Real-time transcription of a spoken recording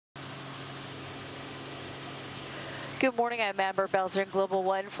Good morning, I'm Amber Belzer in Global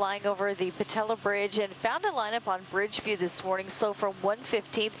One, flying over the Patella Bridge and found a lineup on Bridgeview this morning, slow from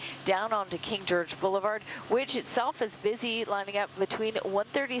 115th down onto King George Boulevard, which itself is busy, lining up between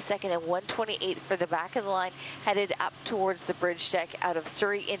 132nd and 128th for the back of the line, headed up towards the bridge deck out of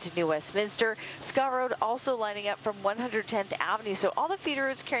Surrey into New Westminster. Scott Road also lining up from 110th Avenue, so all the feeder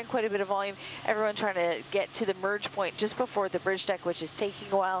routes carrying quite a bit of volume. Everyone trying to get to the merge point just before the bridge deck, which is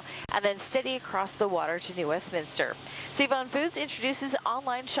taking a while, and then steady across the water to New Westminster. Save-On Foods introduces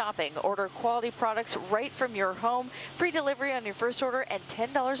online shopping. Order quality products right from your home. Free delivery on your first order and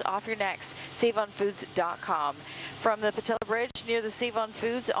 $10 off your next. SaveOnFoods.com. From the Patella Bridge near the Save-On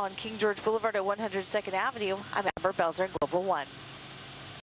Foods on King George Boulevard at 102nd Avenue, I'm Amber Belzer in Global One.